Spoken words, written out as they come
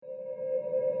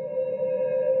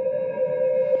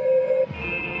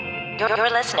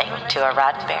You're listening to a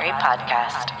Roddenberry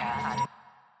podcast.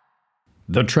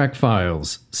 The Trek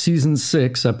Files, Season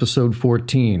 6, Episode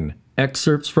 14.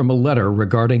 Excerpts from a letter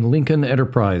regarding Lincoln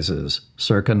Enterprises,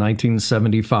 circa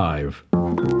 1975.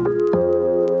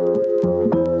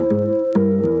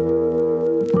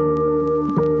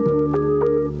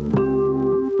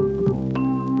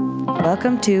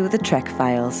 Welcome to The Trek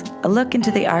Files, a look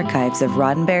into the archives of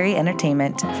Roddenberry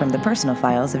Entertainment from the personal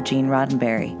files of Gene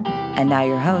Roddenberry. And now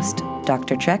your host,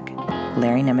 Dr. Trek,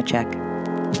 Larry Nemechek.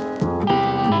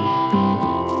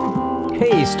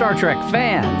 Hey, Star Trek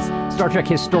fans, Star Trek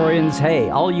historians, hey,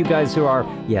 all you guys who are,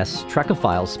 yes,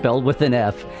 Trekophiles spelled with an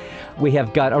F. We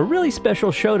have got a really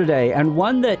special show today, and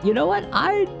one that, you know what,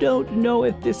 I don't know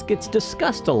if this gets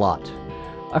discussed a lot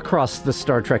across the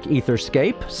Star Trek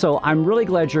etherscape, so I'm really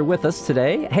glad you're with us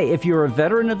today. Hey, if you're a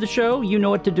veteran of the show, you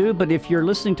know what to do, but if you're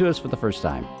listening to us for the first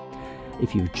time,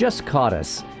 if you've just caught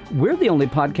us, we're the only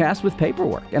podcast with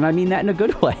paperwork, and I mean that in a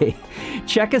good way.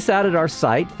 Check us out at our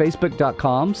site,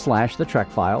 facebook.com/The Trek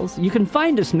Files. You can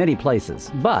find us many places,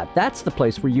 but that's the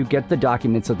place where you get the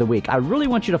documents of the week. I really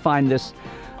want you to find this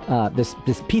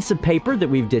piece of paper that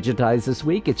we've digitized this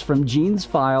week. It's from Gene's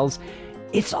Files.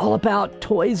 It's all about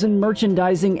toys and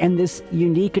merchandising and this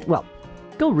unique, well,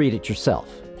 go read it yourself.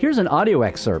 Here's an audio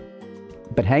excerpt.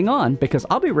 But hang on, because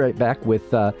I'll be right back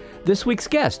with this week's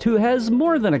guest, who has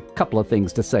more than a couple of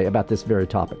things to say about this very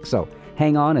topic. So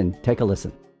hang on and take a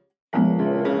listen.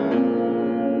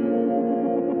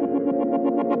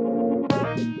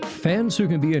 Fans who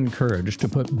can be encouraged to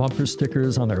put bumper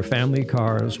stickers on their family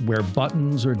cars, wear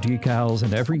buttons or decals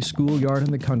in every schoolyard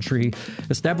in the country,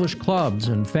 establish clubs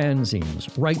and fanzines,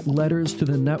 write letters to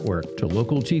the network, to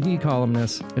local TV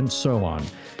columnists, and so on.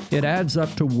 It adds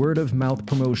up to word-of-mouth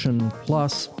promotion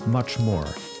plus much more.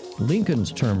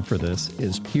 Lincoln's term for this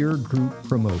is peer group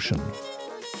promotion.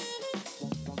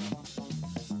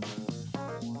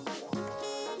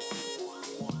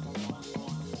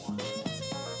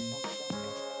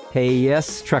 Hey,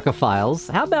 yes,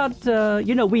 Trekophiles. How about,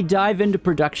 we dive into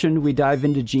production, we dive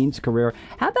into Gene's career.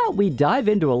 How about we dive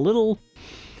into a little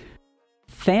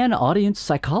fan audience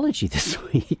psychology this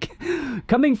week?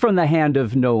 Coming from the hand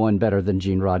of no one better than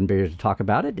Gene Roddenberry to talk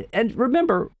about it. And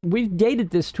remember, we've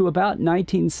dated this to about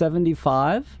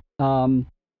 1975.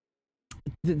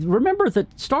 Remember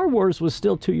that Star Wars was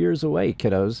still 2 years away,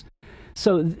 kiddos.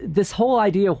 So this whole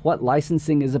idea of what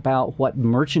licensing is about, what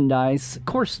merchandise, of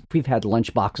course, we've had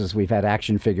lunchboxes, we've had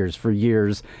action figures for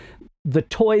years. The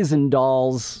toys and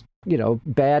dolls,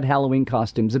 bad Halloween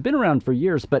costumes have been around for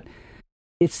years, but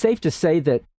it's safe to say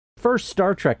that first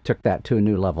Star Trek took that to a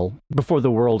new level before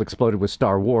the world exploded with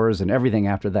Star Wars and everything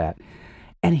after that.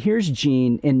 And here's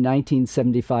Gene in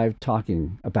 1975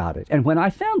 talking about it. And when I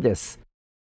found this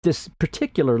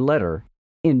particular letter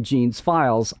in Gene's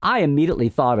Files, I immediately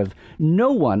thought of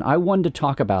no one I wanted to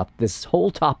talk about this whole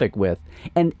topic with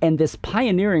and this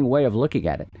pioneering way of looking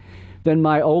at it than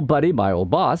my old buddy, my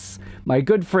old boss, my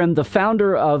good friend, the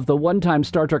founder of the one-time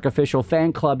Star Trek official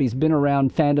fan club. He's been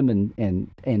around fandom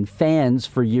and fans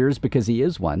for years because he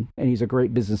is one, and he's a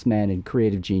great businessman and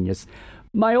creative genius.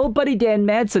 My old buddy Dan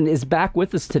Madsen is back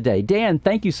with us today. Dan,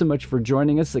 thank you so much for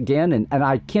joining us again, and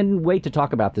I can't wait to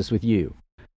talk about this with you.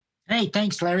 Hey,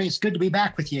 thanks, Larry. It's good to be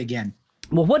back with you again.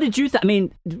 Well, what did you think? I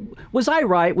mean, was I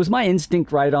right? Was my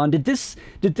instinct right on? Was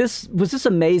this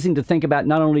amazing to think about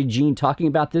not only Gene talking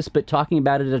about this, but talking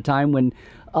about it at a time when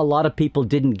a lot of people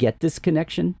didn't get this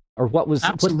connection? Or what was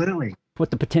absolutely what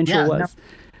the potential was? No,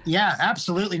 yeah,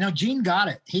 absolutely. No, Gene got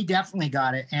it. He definitely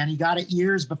got it. And he got it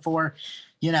years before,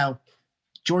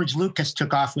 George Lucas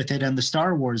took off with it in the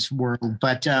Star Wars world.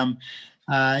 But,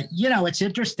 it's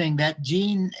interesting that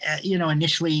Gene,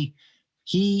 initially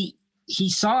he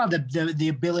saw the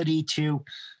ability to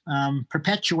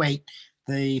perpetuate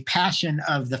the passion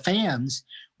of the fans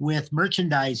with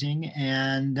merchandising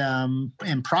and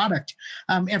product,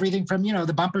 everything from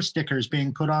the bumper stickers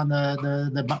being put on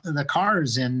the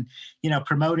cars and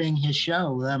promoting his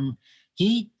show.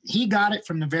 He got it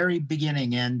from the very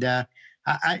beginning, and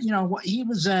he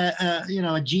was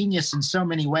a genius in so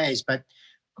many ways, but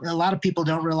a lot of people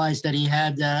don't realize that he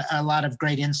had a lot of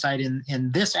great insight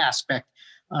in this aspect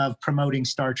of promoting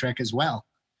Star Trek as well.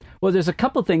 Well, there's a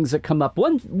couple things that come up.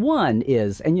 One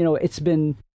is, and it's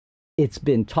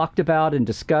been talked about and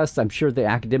discussed. I'm sure the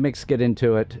academics get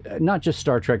into it, not just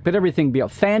Star Trek, but everything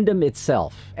beyond fandom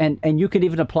itself. And you can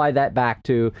even apply that back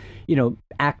to,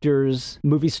 actors,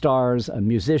 movie stars,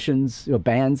 musicians,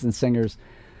 bands and singers.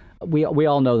 We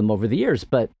all know them over the years,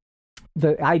 but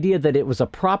the idea that it was a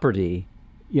property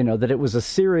that it was a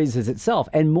series as itself,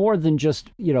 and more than just,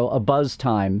 a buzz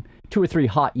time, 2 or 3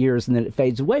 hot years, and then it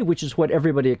fades away, which is what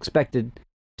everybody expected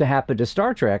to happen to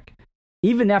Star Trek,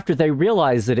 even after they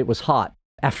realized that it was hot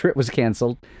after it was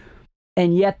canceled,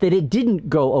 and yet that it didn't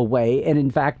go away, and in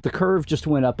fact, the curve just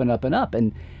went up and up and up.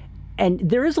 And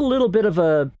there is a little bit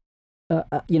of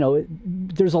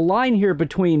there's a line here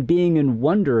between being in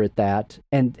wonder at that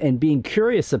and being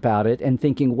curious about it and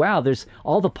thinking, wow, there's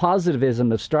all the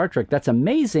positivism of Star Trek. That's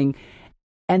amazing.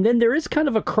 And then there is kind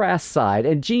of a crass side,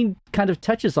 and Gene kind of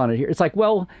touches on it here. It's like,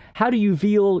 well, how do you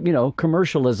view,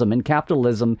 commercialism and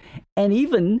capitalism? And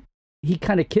even he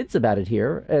kind of kids about it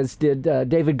here, as did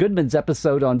David Goodman's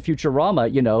episode on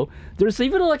Futurama. There's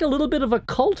even like a little bit of a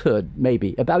culthood,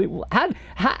 maybe, about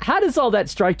how does all that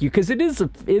strike you? Because it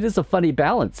is a funny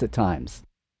balance at times,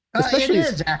 especially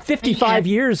 55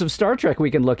 years of Star Trek. We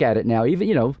can look at it now,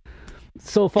 even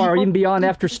so far, even beyond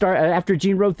after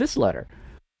Gene wrote this letter.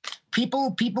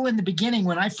 People in the beginning,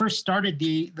 when I first started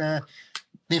the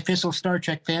official Star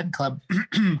Trek fan club,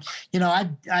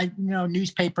 I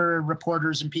newspaper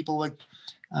reporters and people would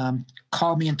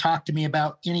call me and talk to me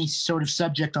about any sort of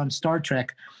subject on Star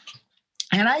Trek.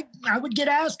 And I would get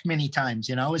asked many times,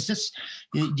 do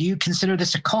you consider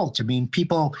this a cult? I mean,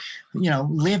 people,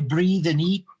 live, breathe, and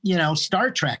eat,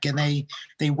 Star Trek, and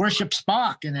they worship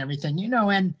Spock and everything,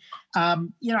 and,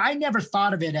 I never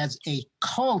thought of it as a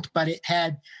cult, but it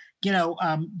had,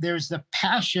 there's the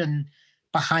passion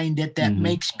behind it that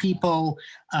makes people,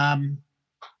 I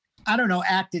don't know,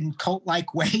 act in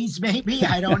cult-like ways, maybe.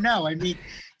 I don't know. I mean,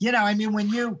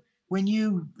 when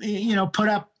you put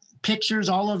up pictures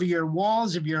all over your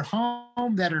walls of your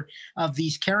home that are of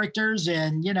these characters,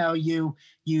 and, you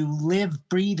live,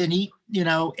 breathe, and eat,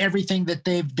 everything that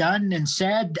they've done and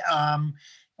said.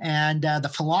 And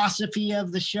the philosophy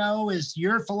of the show is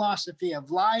your philosophy of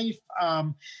life.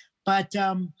 But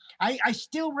I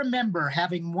still remember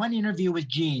having one interview with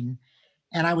Gene,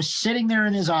 and I was sitting there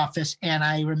in his office, and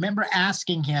I remember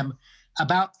asking him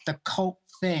about the cult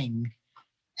thing.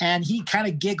 And he kind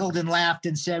of giggled and laughed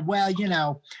and said, well,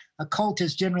 a cult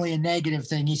is generally a negative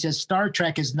thing. He says, Star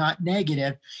Trek is not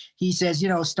negative. He says,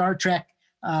 Star Trek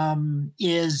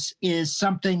is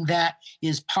something that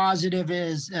is positive,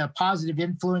 is a positive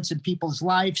influence in people's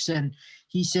lives. And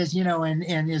he says,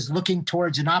 and is looking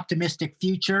towards an optimistic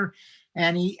future.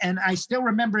 And I still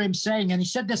remember him saying, and he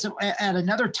said this at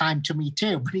another time to me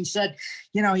too, but he said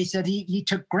he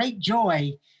took great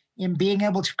joy in being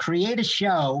able to create a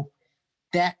show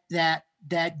that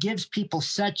gives people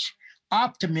such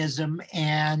optimism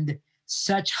and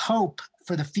such hope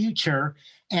for the future,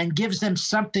 and gives them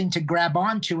something to grab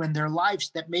onto in their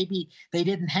lives that maybe they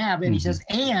didn't have. And he says,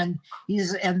 and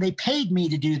they paid me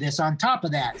to do this on top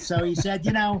of that. So he said,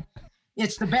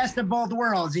 it's the best of both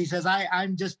worlds. He says,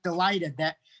 I'm just delighted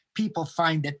that people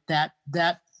find it, that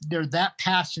they're that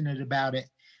passionate about it.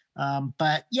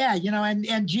 But yeah,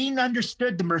 and Gene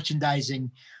understood the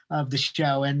merchandising of the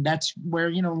show, and that's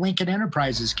where Lincoln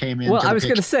Enterprises came in. Well, I was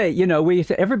going to say,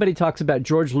 everybody talks about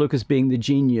George Lucas being the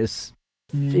genius,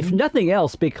 if nothing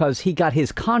else, because he got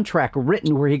his contract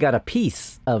written where he got a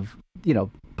piece of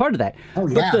part of that. Oh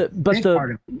yeah,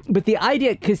 but the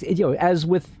idea, because as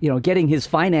with getting his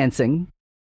financing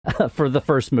for the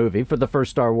first movie, for the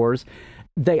first Star Wars,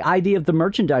 the idea of the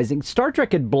merchandising, Star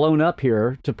Trek had blown up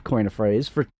here, to coin a phrase,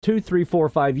 for 2, 3, 4,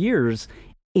 5 years.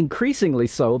 Increasingly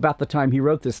so about the time he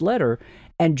wrote this letter,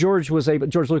 and George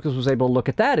Lucas was able to look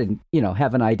at that and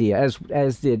have an idea,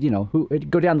 as did who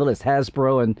go down the list,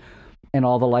 Hasbro and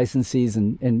all the licensees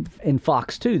and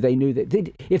Fox too. They knew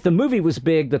that if the movie was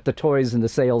big, that the toys and the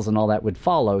sales and all that would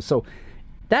follow. So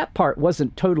that part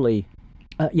wasn't totally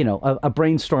a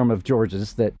brainstorm of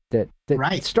George's. That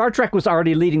right. Star Trek was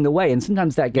already leading the way, and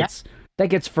sometimes that gets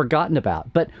forgotten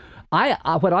about. But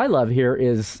what I love here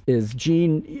is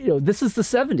Gene, this is the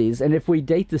 70s, and if we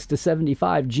date this to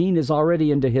 75, Gene is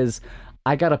already into his,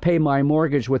 I got to pay my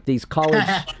mortgage with these college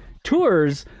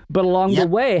tours, but along the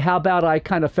way, how about I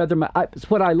kind of feather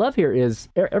what I love here is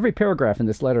every paragraph in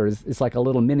this letter is like a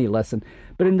little mini lesson.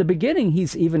 But in the beginning,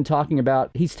 he's even talking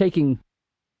about, he's saying,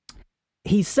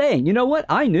 you know what,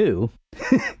 I knew.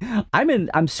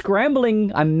 I'm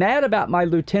scrambling. I'm mad about my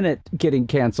lieutenant getting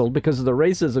canceled because of the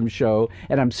racism show,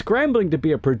 and I'm scrambling to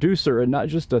be a producer and not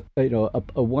just a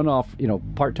one-off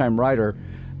part-time writer,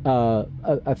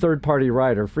 a third-party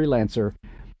writer, freelancer.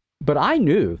 But I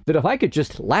knew that if I could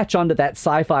just latch onto that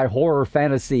sci-fi horror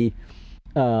fantasy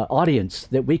audience,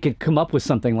 that we could come up with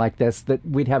something like this, that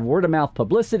we'd have word-of-mouth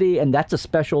publicity, and that's a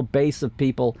special base of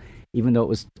people, even though it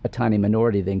was a tiny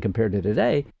minority then compared to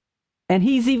today. And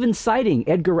he's even citing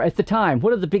Edgar at the time.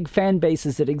 What are the big fan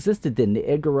bases that existed then? The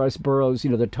Edgar Rice Burroughs,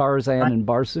 the Tarzan and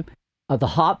Barsoom.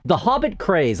 The Hobbit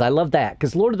craze. I love that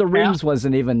because Lord of the Rings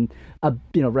wasn't even a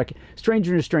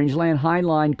Stranger in a Strange Land,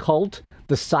 Heinlein cult,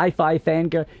 the sci-fi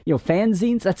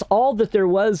fanzines. That's all that there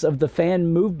was of the fan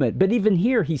movement. But even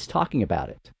here, he's talking about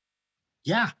it.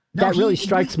 Yeah. No, that really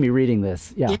strikes me reading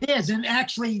this. Yeah, it is. And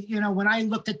actually, when I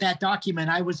looked at that document,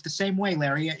 I was the same way,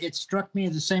 Larry. It struck me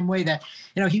the same way that,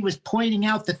 he was pointing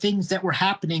out the things that were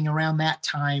happening around that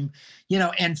time,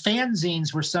 and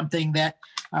fanzines were something that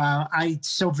I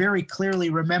so very clearly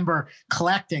remember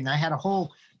collecting. I had a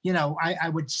whole, I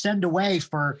would send away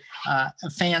for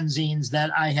fanzines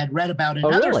that I had read about in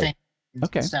other fanzines.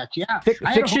 Okay. Such. Yeah. Fiction?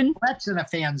 I had a whole collection of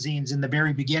fanzines in the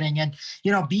very beginning. And,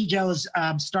 Bijo's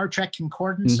Star Trek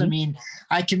Concordance. Mm-hmm. I mean,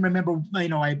 I can remember,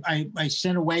 I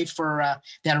sent away for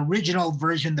that original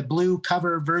version, the blue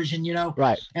cover version,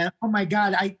 Right. And oh my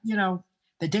God,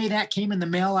 the day that came in the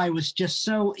mail, I was just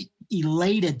so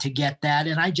elated to get that.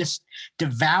 And I just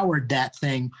devoured that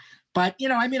thing. But,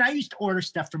 I used to order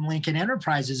stuff from Lincoln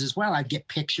Enterprises as well. I'd get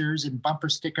pictures and bumper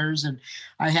stickers, and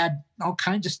I had all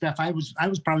kinds of stuff. I was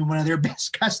probably one of their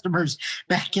best customers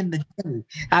back in the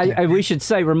day. We should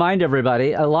remind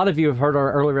everybody, a lot of you have heard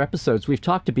our earlier episodes. We've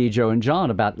talked to Bijo and John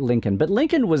about Lincoln, but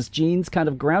Lincoln was Gene's kind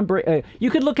of groundbreaking. You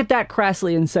could look at that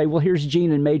crassly and say, well, here's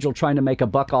Gene and Majel trying to make a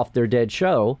buck off their dead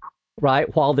show,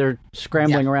 right? While they're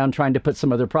scrambling around trying to put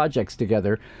some other projects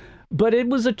together. But it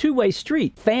was a two-way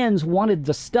street. Fans wanted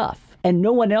the stuff, and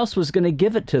no one else was going to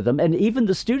give it to them. And even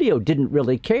the studio didn't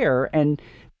really care. And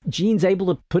Gene's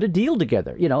able to put a deal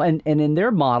together, and in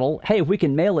their model, hey, if we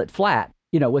can mail it flat,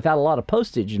 without a lot of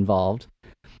postage involved.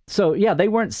 So, yeah, they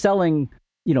weren't selling,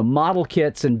 model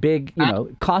kits and big,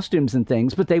 costumes and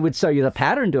things, but they would sell you the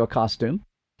pattern to a costume.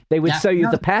 They would sell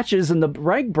you the patches and the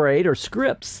rank braid or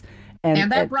scripts. And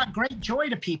that brought great joy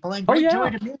to people and great joy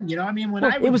to me. When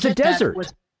I would it was a desert.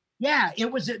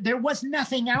 There was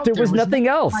nothing out there. There was nothing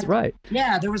else, right?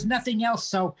 Yeah, there was nothing else.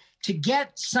 So to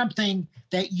get something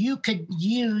that you could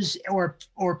use or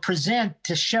present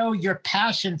to show your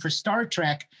passion for Star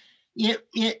Trek,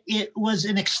 it was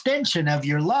an extension of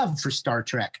your love for Star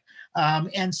Trek.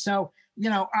 And so,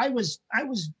 I was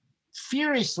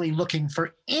furiously looking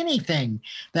for anything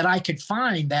that I could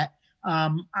find that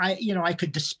I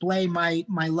could display my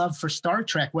love for Star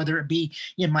Trek, whether it be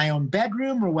in my own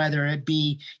bedroom or whether it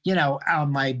be,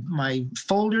 on my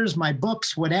folders, my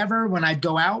books, whatever, when I'd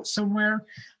go out somewhere.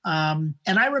 And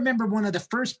I remember one of the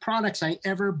first products I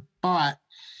ever bought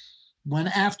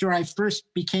after I first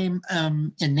became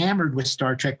enamored with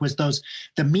Star Trek was the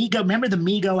Mego. Remember the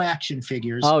Mego action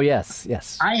figures? Oh,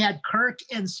 yes. I had Kirk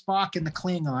and Spock and the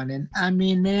Klingon, and I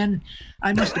mean, man,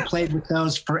 I must have played with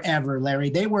those forever, Larry.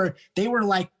 They were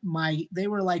like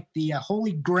the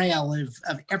holy grail of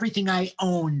everything I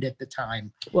owned at the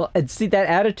time. Well, and see that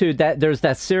attitude that there's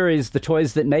that series, The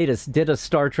Toys That Made Us, did a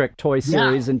Star Trek toy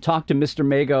series and talked to Mr.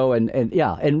 Mego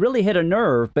and really hit a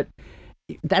nerve, but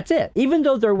that's it. Even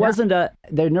though there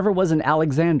never was an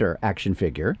Alexander action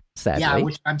figure, sadly. Yeah,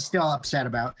 which I'm still upset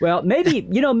about. Well, maybe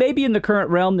in the current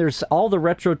realm, there's all the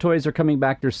retro toys are coming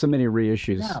back. There's so many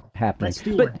reissues happening.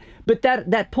 But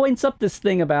that points up this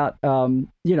thing about,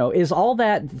 is all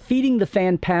that feeding the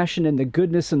fan passion and the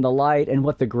goodness and the light and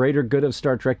what the greater good of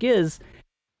Star Trek is.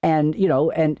 And,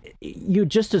 and you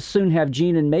just as soon have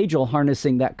Gene and Majel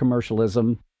harnessing that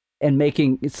commercialism and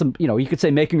making some, you could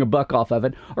say making a buck off of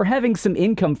it, or having some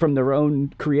income from their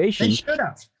own creation. They should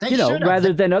have.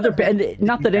 Rather than other, and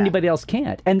not that anybody else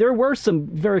can't. And there were some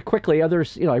very quickly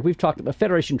others, like we've talked about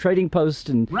Federation Trading Post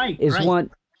and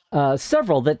one,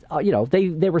 several that,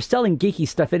 they were selling geeky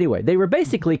stuff anyway. They were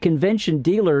basically convention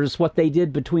dealers, what they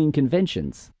did between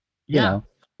conventions. And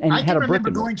I can remember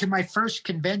going to my first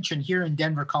convention here in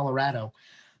Denver, Colorado,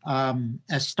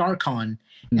 as StarCon.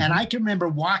 And I can remember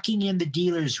walking in the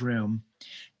dealer's room,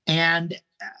 and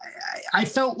I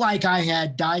felt like I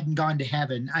had died and gone to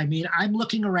heaven. I mean, I'm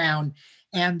looking around,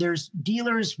 and there's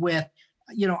dealers with,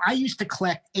 I used to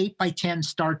collect 8x10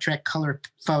 Star Trek color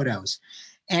photos.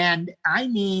 And I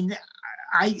mean,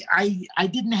 I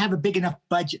didn't have a big enough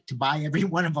budget to buy every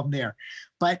one of them there,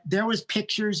 but there was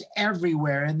pictures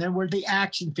everywhere, and there were the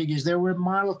action figures, there were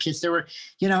model kits, there were,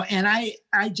 and I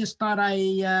just thought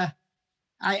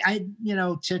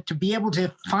to be able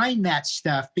to find that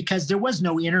stuff, because there was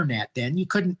no internet then. You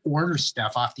couldn't order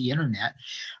stuff off the internet.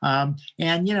 And,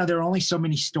 there were only so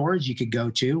many stores you could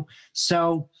go to.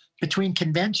 So between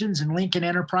conventions and Lincoln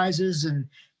Enterprises and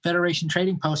Federation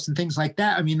Trading Post and things like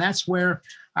that, I mean, that's where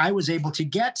I was able to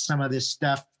get some of this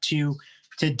stuff to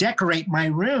decorate my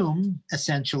room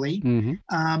essentially,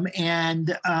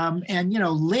 and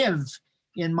live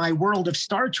in my world of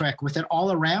Star Trek with it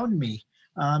all around me.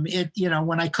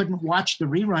 When I couldn't watch the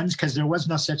reruns because there was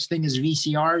no such thing as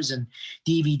VCRs and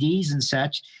DVDs and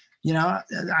such,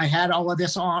 I had all of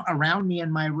this all around me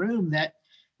in my room that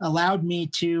allowed me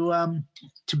to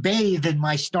bathe in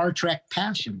my Star Trek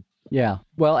passion. Yeah.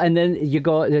 Well, and then you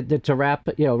go to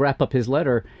wrap up his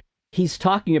letter. He's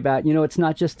talking about, it's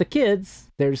not just the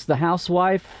kids. There's the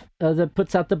housewife that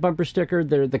puts out the bumper sticker.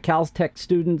 There are the Caltech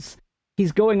students.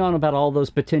 He's going on about all those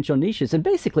potential niches. And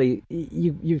basically,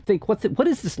 you think, what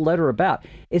is this letter about?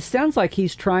 It sounds like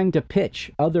he's trying to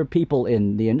pitch other people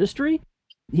in the industry.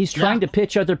 He's trying to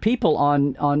pitch other people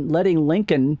on letting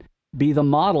Lincoln be the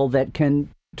model that can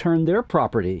turn their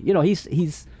property.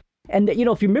 And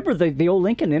if you remember the old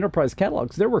Lincoln Enterprise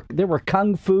catalogs, there were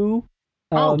kung fu.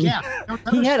 He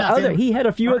had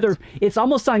a few other. It's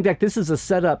almost sounding like this is a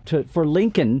setup for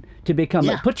Lincoln to become.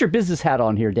 Put your business hat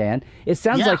on here, Dan. It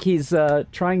sounds like he's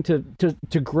trying to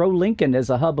grow Lincoln as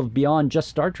a hub of beyond just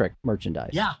Star Trek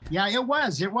merchandise. Yeah, it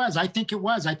was. I think it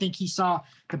was. I think he saw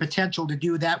the potential to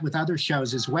do that with other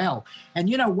shows as well. And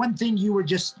one thing you were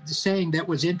just saying that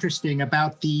was interesting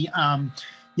about the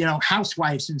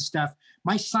housewives and stuff.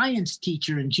 My science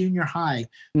teacher in junior high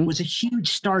was a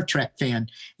huge Star Trek fan.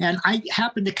 And I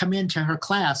happened to come into her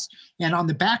class, and on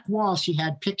the back wall, she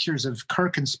had pictures of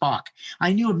Kirk and Spock.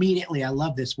 I knew immediately I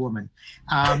love this woman.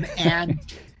 And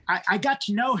I got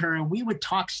to know her, and we would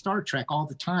talk Star Trek all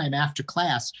the time after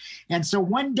class. And so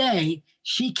one day,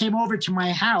 she came over to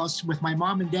my house with my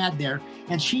mom and dad there,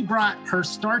 and she brought her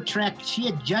Star Trek. She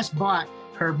had just bought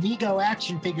her Mego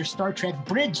action figure Star Trek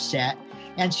bridge set,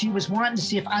 and she was wanting to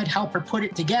see if I'd help her put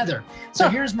it together. So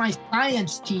here's my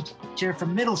science teacher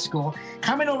from middle school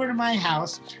coming over to my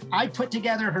house. I put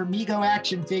together her Mego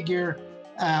action figure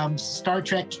Star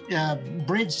Trek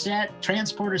bridge set,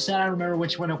 transporter set. I don't remember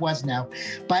which one it was now.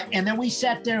 And then we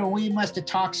sat there and we must have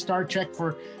talked Star Trek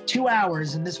for 2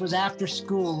 hours, and this was after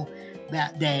school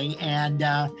that day.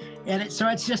 So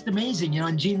it's just amazing,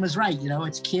 and Gene was right,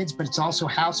 it's kids, but it's also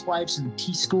housewives and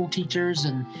school teachers,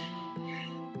 and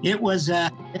it was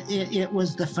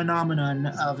the phenomenon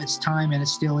of its time, and it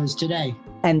still is today.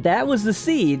 And that was the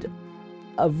seed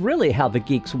of really how the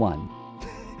geeks won.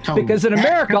 Totally. Because in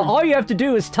America, all you have to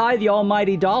do is tie the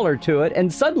almighty dollar to it,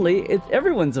 and suddenly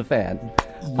everyone's a fan.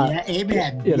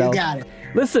 Amen. You got it.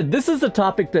 Listen, this is a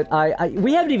topic that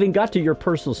we haven't even got to your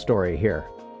personal story here,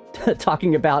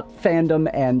 talking about fandom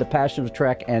and the passion of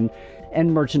Trek and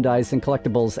merchandise and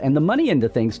collectibles and the money into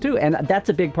things too, and that's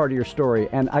a big part of your story.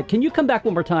 And can you come back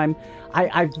one more time?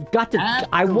 I've got to.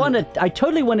 Absolutely. I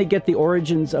totally want to get the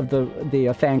origins of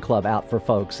the fan club out for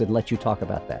folks and let you talk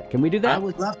about that. Can we do that?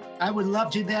 I would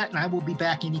love to do that, and I will be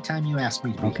back anytime you ask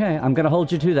me to be. Okay, I'm going to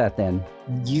hold you to that then.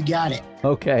 You got it.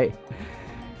 Okay.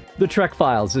 The Trek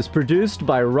Files is produced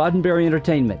by Roddenberry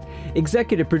Entertainment.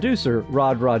 Executive producer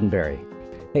Rod Roddenberry.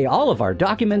 Hey, all of our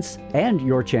documents and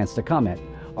your chance to comment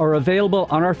are available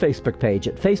on our Facebook page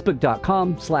at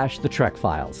facebook.com/The Trek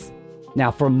Files.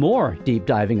 Now, for more deep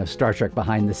diving of Star Trek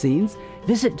behind the scenes,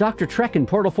 visit Dr. Trek in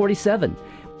Portal 47.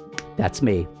 That's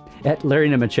me at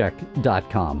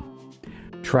LarryNemecek.com.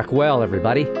 Trek well,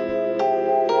 everybody.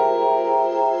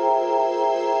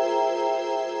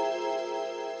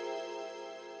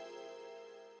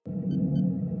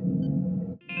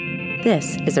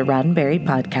 This is a Roddenberry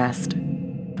podcast.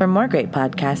 For more great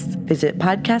podcasts, visit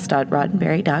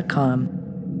podcast.roddenberry.com.